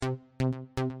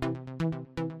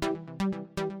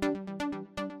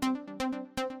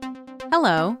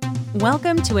Hello.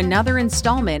 Welcome to another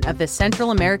installment of the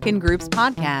Central American Group's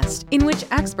podcast, in which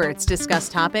experts discuss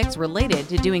topics related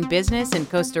to doing business in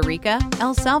Costa Rica,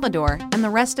 El Salvador, and the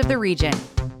rest of the region.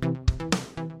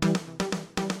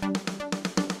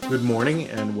 Good morning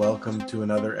and welcome to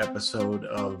another episode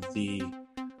of the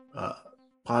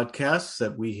podcasts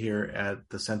that we here at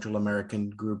the Central American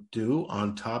Group do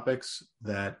on topics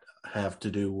that have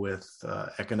to do with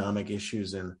economic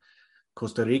issues in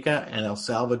Costa Rica and El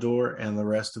Salvador and the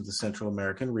rest of the Central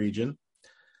American region.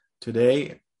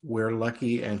 Today, we're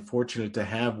lucky and fortunate to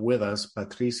have with us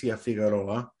Patricia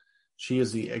Figueroa. She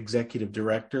is the Executive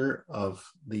Director of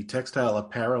the Textile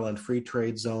Apparel and Free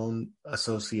Trade Zone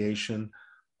Association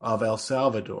of El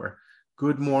Salvador.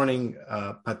 Good morning,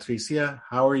 Patricia.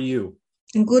 How are you?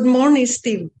 Good morning,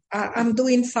 Steve. I'm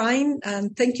doing fine,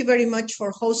 and thank you very much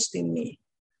for hosting me.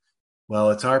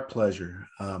 Well, it's our pleasure.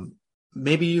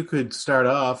 Maybe you could start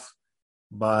off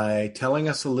by telling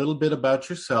us a little bit about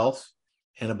yourself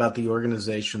and about the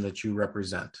organization that you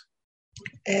represent.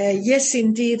 Yes,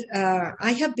 indeed.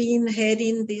 I have been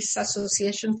heading this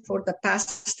association for the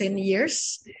past 10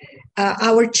 years.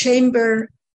 Our chamber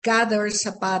gathers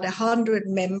about 100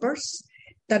 members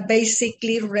that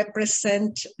basically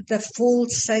represent the full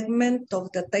segment of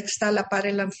the textile,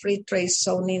 apparel, and free trade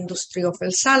zone industry of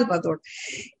El Salvador.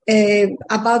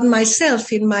 About myself,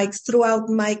 throughout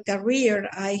my career,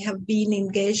 I have been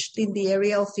engaged in the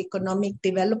area of economic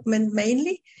development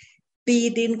mainly, be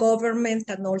it in government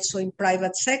and also in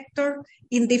private sector,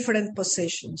 in different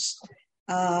positions.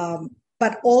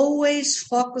 But always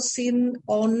focusing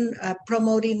on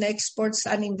promoting exports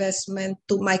and investment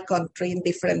to my country in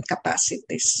different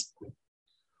capacities.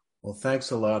 Well,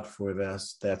 thanks a lot for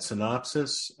that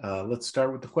synopsis. Let's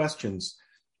start with the questions.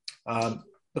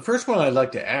 The first one I'd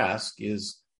like to ask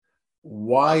is,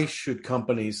 why should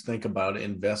companies think about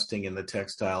investing in the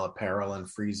textile, apparel,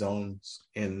 and free zones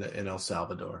in El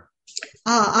Salvador?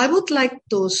 I would like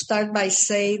to start by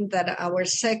saying that our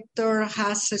sector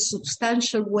has a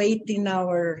substantial weight in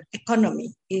our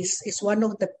economy. It's one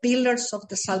of the pillars of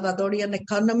the Salvadorian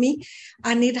economy,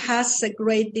 and it has a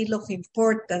great deal of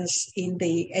importance in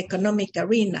the economic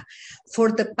arena.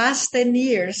 For the past 10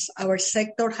 years, our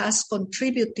sector has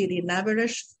contributed in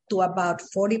average to about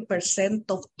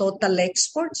 40% of total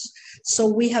exports. So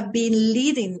we have been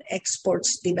leading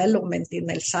exports development in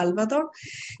El Salvador.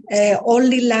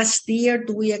 Only last year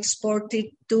we exported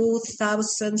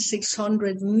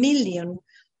 2,600 million,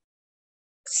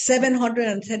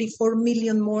 734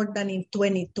 million more than in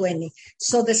 2020.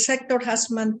 So the sector has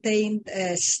maintained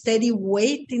a steady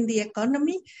weight in the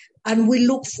economy, and we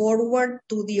look forward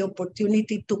to the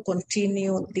opportunity to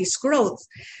continue this growth.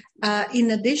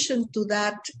 In addition to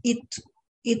that,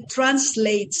 it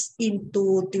translates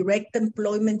into direct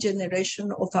employment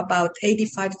generation of about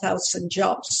 85,000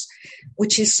 jobs,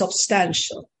 which is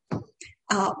substantial.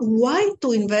 Why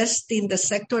to invest in the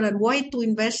sector and why to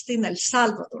invest in El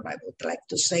Salvador, I would like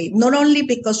to say, not only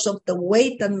because of the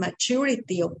weight and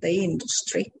maturity of the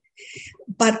industry,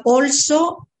 but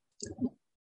also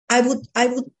I would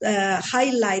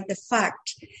highlight the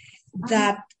fact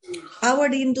that our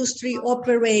industry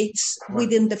operates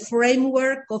within the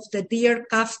framework of the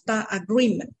DIR-CAFTA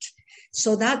agreement.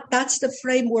 So that's the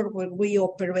framework where we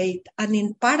operate. And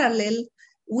in parallel,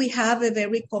 we have a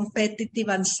very competitive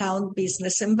and sound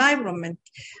business environment.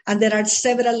 And there are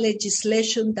several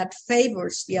legislation that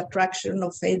favors the attraction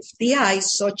of FDI,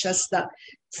 such as the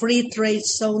Free Trade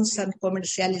Zones and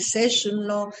Commercialization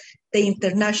Law, the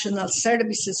International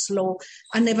Services Law,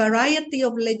 and a variety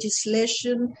of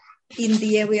legislation in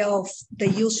the area of the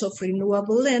use of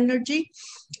renewable energy.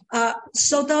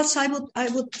 So thus, I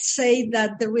would say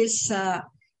that there is a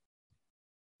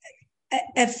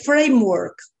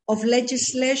framework of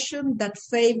legislation that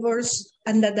favors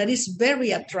and that is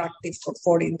very attractive for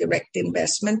foreign direct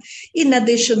investment, in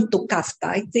addition to CAFTA.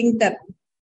 I think that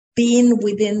being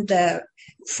within the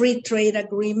free trade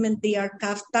agreement,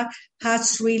 DIR-CAFTA,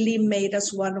 has really made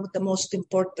us one of the most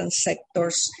important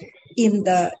sectors in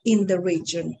the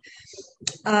region.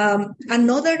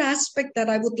 Another aspect that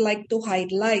I would like to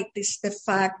highlight is the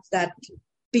fact that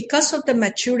because of the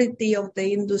maturity of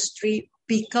the industry,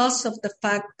 because of the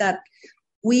fact that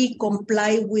we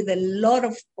comply with a lot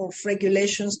of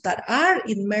regulations that are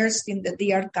immersed in the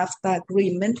DIR-CAFTA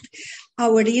agreement,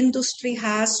 our industry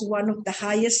has one of the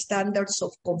highest standards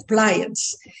of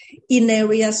compliance in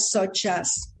areas such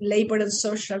as labor and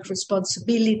social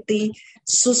responsibility,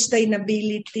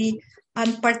 sustainability,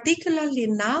 and particularly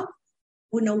now,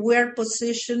 we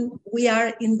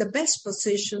are in the best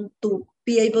position to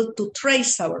be able to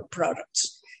trace our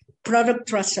products. product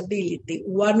traceability,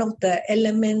 one of the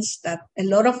elements that a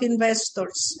lot of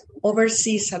investors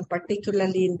overseas and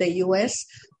particularly in the US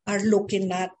are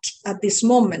looking at this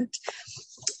moment.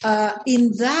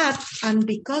 In that, and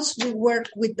because we work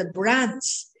with the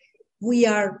brands, we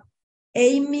are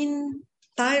aiming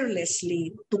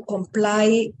tirelessly to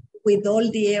comply with all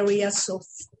the areas of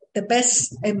the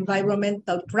best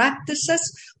environmental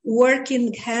practices,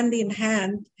 working hand in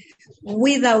hand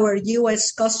with our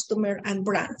US customer and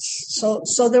brands.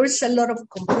 So there is a lot of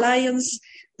compliance,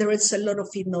 there is a lot of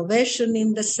innovation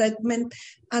in the segment.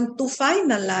 And to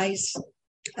finalize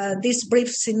this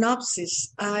brief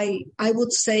synopsis, I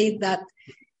would say that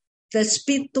the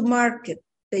speed to market,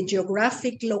 the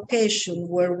geographic location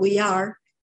where we are,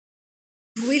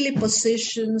 really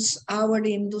positions our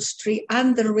industry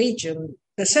and the region,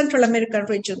 the Central American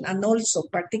region, and also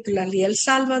particularly El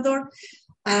Salvador,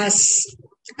 as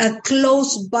a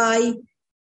close by,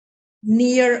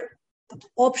 near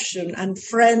option and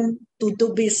friend to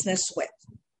do business with.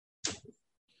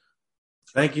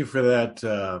 Thank you for that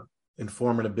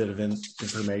informative bit of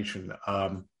information.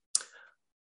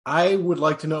 I would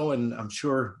like to know, and I'm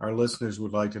sure our listeners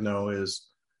would like to know, is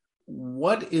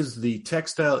what is the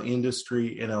textile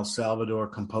industry in El Salvador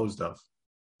composed of?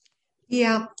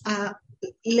 Yeah,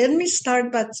 let me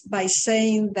start by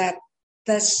saying that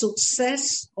the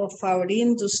success of our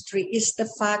industry is the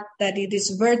fact that it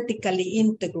is vertically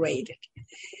integrated.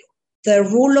 The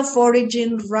rule of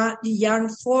origin yarn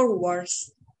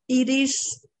forwards,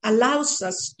 allows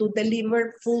us to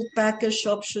deliver full package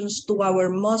options to our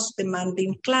most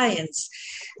demanding clients.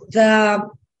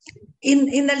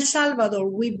 In El Salvador,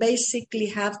 we basically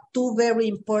have two very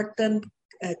important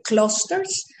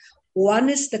clusters. One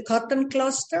is the cotton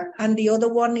cluster, and the other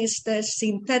one is the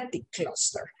synthetic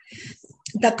cluster.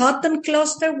 The cotton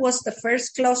cluster was the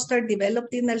first cluster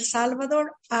developed in El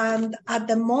Salvador, and at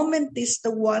the moment is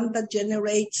the one that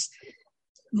generates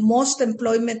most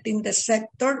employment in the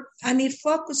sector, and it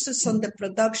focuses on the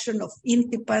production of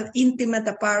intimate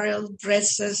apparel,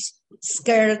 dresses,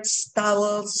 skirts,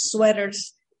 towels,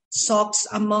 sweaters, socks,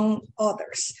 among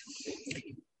others.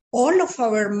 All of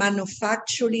our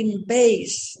manufacturing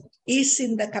base is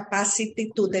in the capacity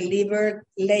to deliver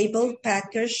labeled,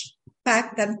 packaged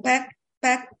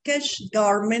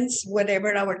garments,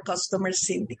 whatever our customers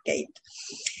indicate.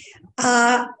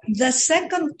 The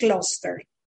second cluster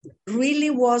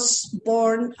really was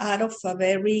born out of a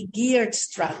very geared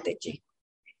strategy.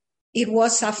 It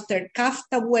was after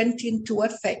CAFTA went into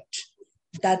effect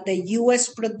that the US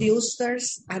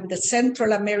producers and the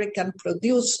Central American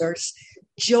producers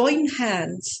joined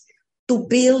hands to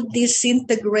build this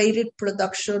integrated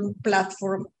production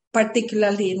platform,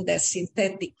 particularly in the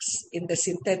synthetic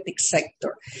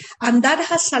sector. And that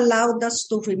has allowed us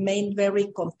to remain very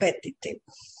competitive.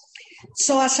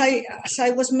 So as I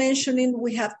was mentioning,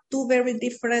 we have two very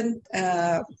different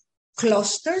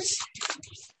clusters.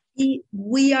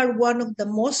 We are one of the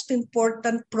most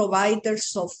important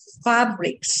providers of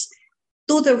fabrics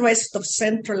to the rest of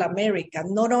Central America.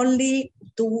 Not only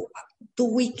do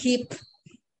we keep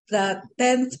the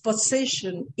 10th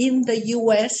position in the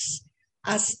US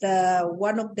as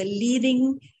one of the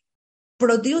leading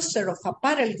producer of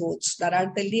apparel goods that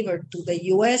are delivered to the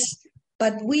US,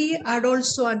 but we are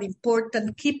also an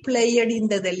important key player in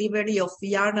the delivery of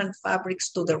yarn and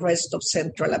fabrics to the rest of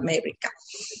Central America.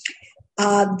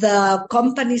 The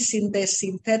companies in the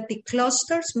synthetic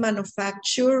clusters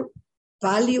manufacture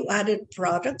value-added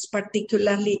products,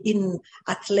 particularly in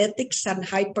athletics and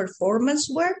high-performance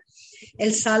wear.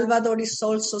 El Salvador is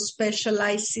also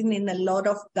specializing in a lot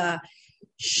of the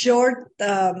short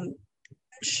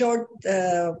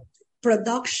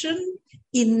production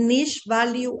in niche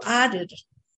value-added,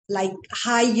 like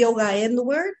high yoga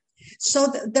endwear. So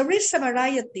there is a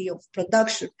variety of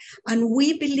production, and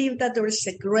we believe that there is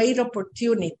a great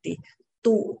opportunity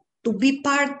to be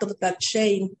part of that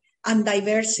chain and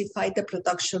diversify the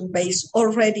production base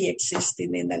already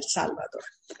existing in El Salvador.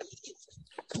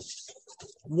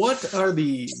 What are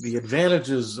the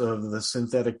advantages of the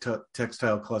synthetic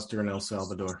textile cluster in El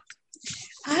Salvador?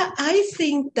 I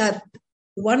think that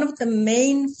one of the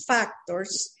main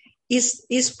factors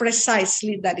is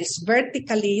precisely that it's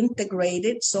vertically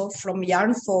integrated, so from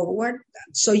yarn forward,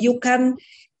 so you can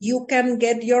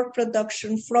get your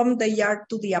production from the yarn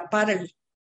to the apparel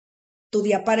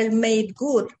made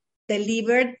good,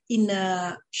 delivered in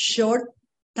a short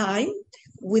time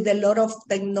with a lot of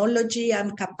technology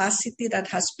and capacity that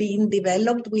has been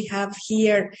developed. We have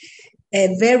here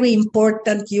very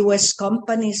important U.S.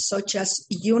 companies such as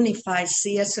Unifi,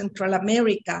 CS Central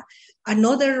America, and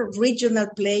other regional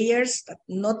players,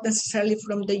 not necessarily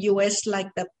from the US,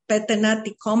 like the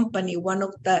Petenati company, one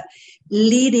of the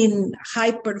leading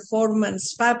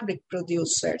high-performance fabric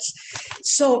producers.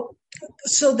 So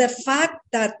the fact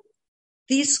that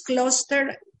this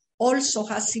cluster also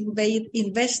has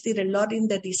invested a lot in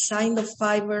the design of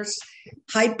fibers,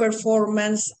 high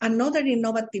performance, and other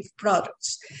innovative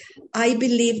products. I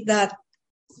believe that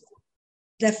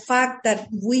the fact that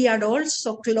we are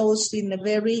also close in a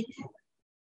very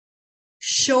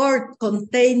short,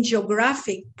 contained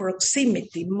geographic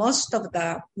proximity. Most of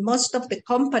the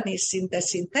companies in the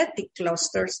synthetic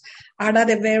clusters are at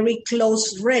a very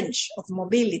close range of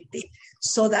mobility.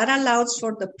 So that allows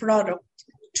for the product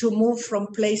to move from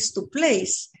place to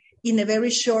place in a very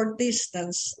short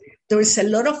distance. There is a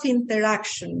lot of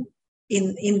interaction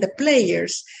in the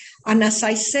players. And as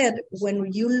I said,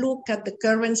 when you look at the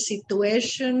current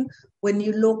situation, when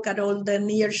you look at all the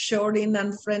nearshoring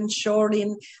and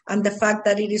friendshoring, and the fact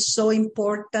that it is so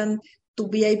important to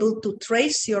be able to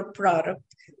trace your product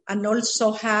and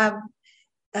also have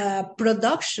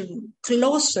production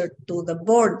closer to the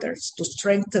borders to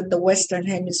strengthen the Western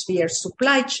Hemisphere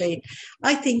supply chain,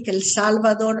 I think El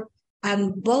Salvador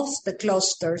and both the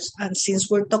clusters, and since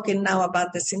we're talking now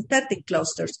about the synthetic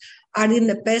clusters, are in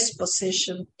the best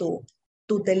position to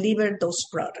deliver those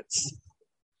products.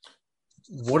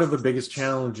 What are the biggest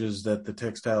challenges that the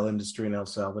textile industry in El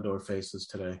Salvador faces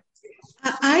today?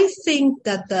 I think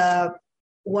that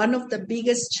one of the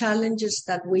biggest challenges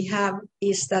that we have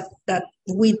is that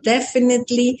we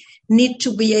definitely need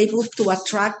to be able to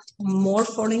attract more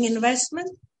foreign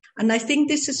investment. And I think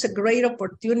this is a great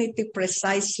opportunity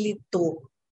precisely to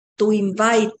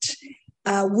invite.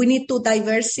 We need to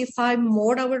diversify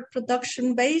more our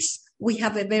production base. We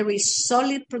have a very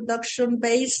solid production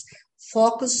base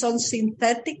focused on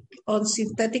synthetic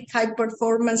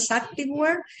high-performance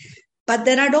activewear. But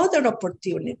there are other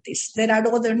opportunities. There are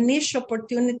other niche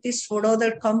opportunities for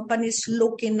other companies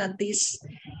looking at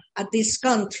this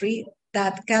country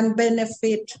that can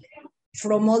benefit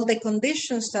from all the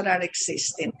conditions that are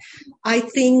existing. I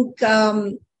think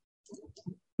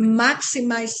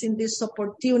maximizing this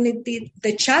opportunity,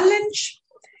 the challenge,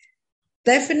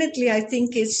 definitely I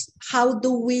think is how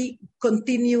do we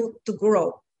continue to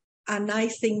grow? And I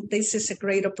think this is a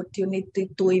great opportunity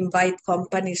to invite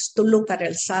companies to look at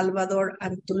El Salvador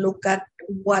and to look at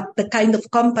what the kind of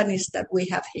companies that we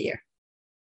have here.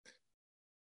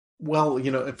 Well,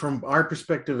 from our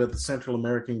perspective at the Central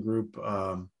American Group,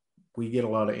 we get a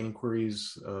lot of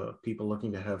inquiries, people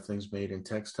looking to have things made in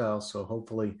textiles. So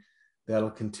hopefully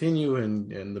that'll continue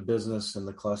and the business and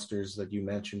the clusters that you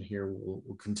mentioned here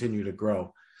will continue to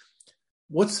grow.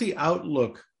 What's the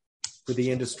outlook for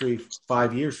the industry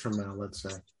 5 years from now, let's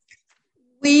say?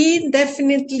 We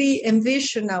definitely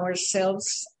envision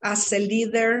ourselves as a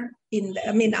leader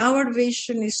our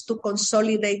vision is to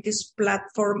consolidate this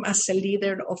platform as a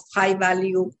leader of high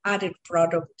value added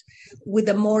product with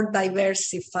a more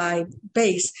diversified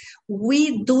base.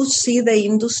 We do see the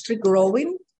industry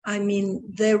growing.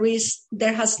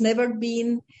 There has never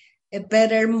been a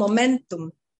better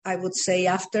momentum, I would say,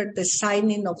 after the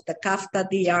signing of the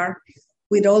CAFTA-DR.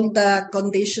 With all the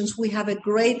conditions, we have a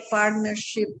great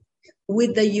partnership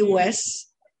with the U.S.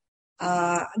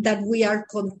 That we are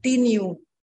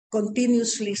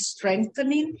continuously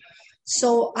strengthening.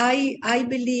 So I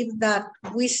believe that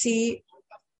we see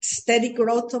steady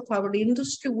growth of our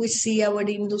industry. We see our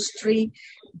industry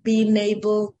being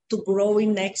able to grow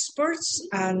in exports,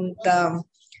 and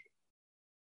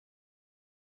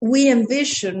we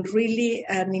envision really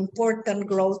an important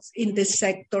growth in this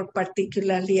sector,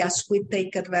 particularly as we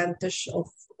take advantage of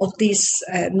this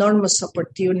enormous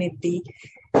opportunity,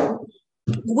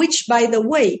 which, by the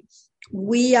way,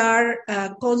 we are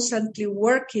constantly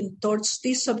working towards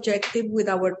this objective with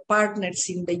our partners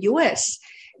in the U.S.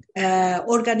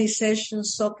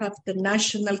 Organizations such as the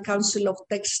National Council of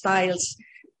Textiles,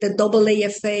 the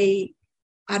AAFA,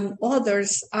 and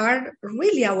others are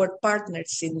really our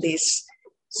partners in this.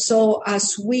 So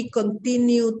as we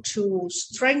continue to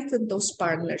strengthen those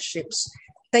partnerships,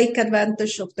 take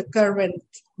advantage of the current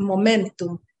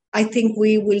momentum, I think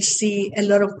we will see a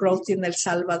lot of growth in El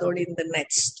Salvador in the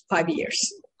next 5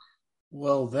 years.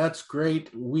 Well, that's great.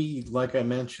 We, like I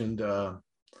mentioned,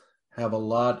 have a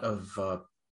lot of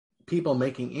people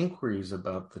making inquiries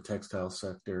about the textile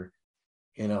sector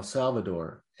in El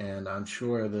Salvador, and I'm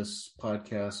sure this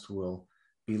podcast will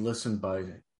be listened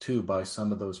to by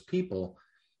some of those people.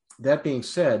 That being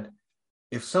said,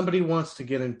 if somebody wants to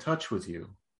get in touch with you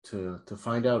to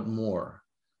find out more,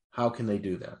 how can they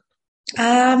do that?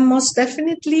 Most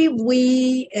definitely,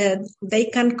 they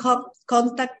can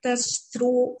contact us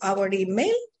through our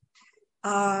email.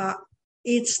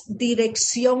 It's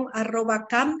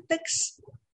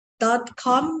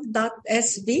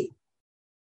direccion@camtex.com.sb,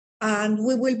 and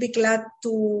we will be glad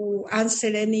to answer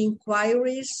any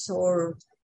inquiries or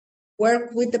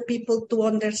work with the people to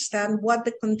understand what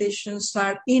the conditions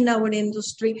are in our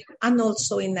industry and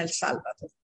also in El Salvador.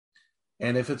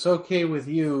 And if it's okay with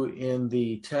you, in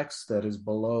the text that is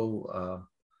below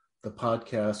the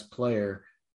podcast player,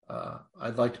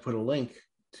 I'd like to put a link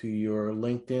to your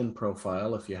LinkedIn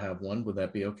profile if you have one. Would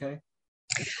that be okay?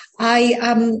 I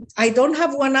don't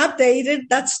have one updated.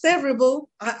 That's terrible.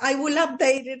 I will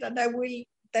update it and I will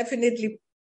definitely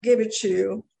give it to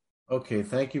you. Okay,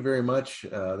 thank you very much.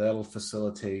 That'll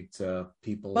facilitate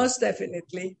people. Most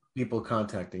definitely. People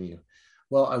contacting you.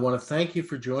 Well, I want to thank you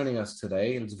for joining us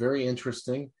today. It's very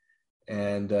interesting,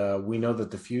 and we know that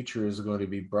the future is going to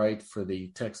be bright for the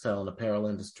textile and apparel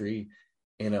industry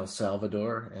in El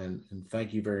Salvador, and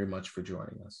thank you very much for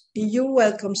joining us. You're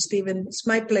welcome, Stephen. It's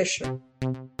my pleasure.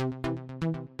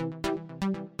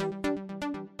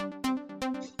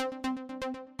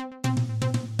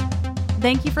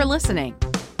 Thank you for listening.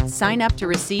 Sign up to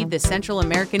receive the Central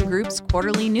American Group's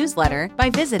quarterly newsletter by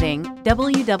visiting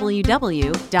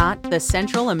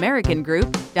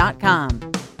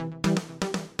www.thecentralamericangroup.com.